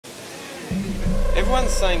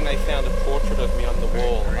Everyone's saying they found a portrait of me on the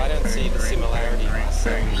wall. I don't see the similarity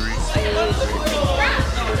myself.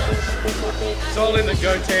 It's all in the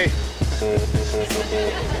goatee.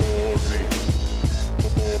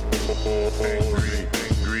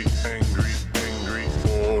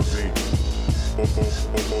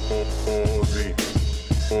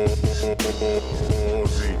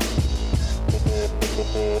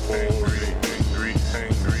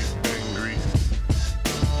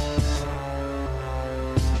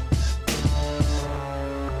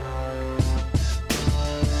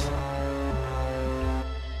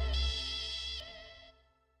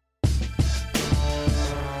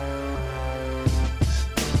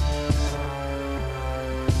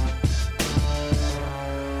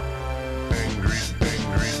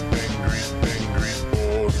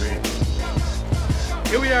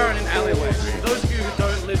 Here we are in an alleyway. For those of you who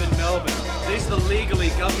don't live in Melbourne, these are the legally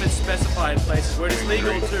government-specified places where it is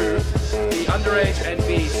legal to be underage and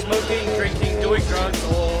be smoking, drinking, doing drugs,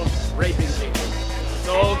 or raping people. It's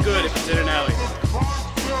all good if it's in an alley.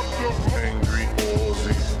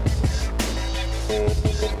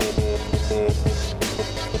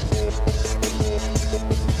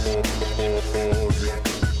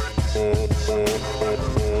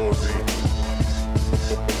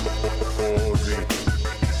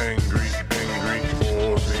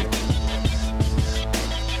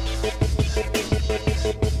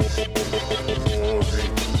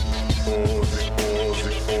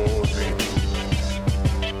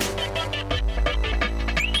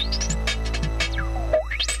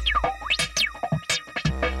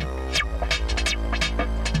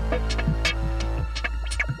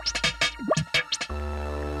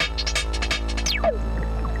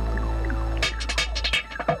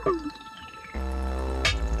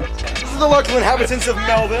 The local inhabitants of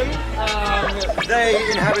Melbourne. They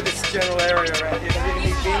inhabit this general area around here. They live in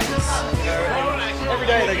these bins. You know, and every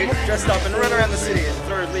day they get dressed up and run around the city and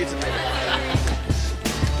throw leaves at people.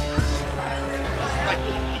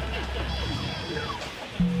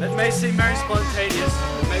 That may seem very spontaneous,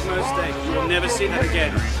 but make no mistake, you will never see that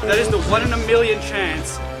again. That is the 1 in a million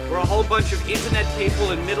chance where a whole bunch of internet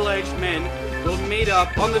people and middle-aged men will meet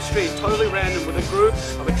up on the street, totally random, with a group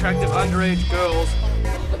of attractive underage girls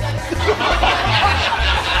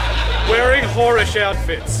wearing whorish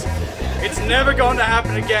outfits. It's never going to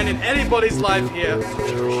happen again in anybody's life here.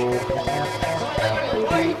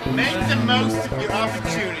 Make the most of your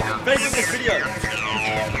opportunity. Make this video.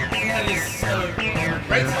 That is so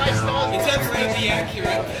great lifestyle. It's absolutely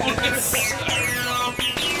accurate.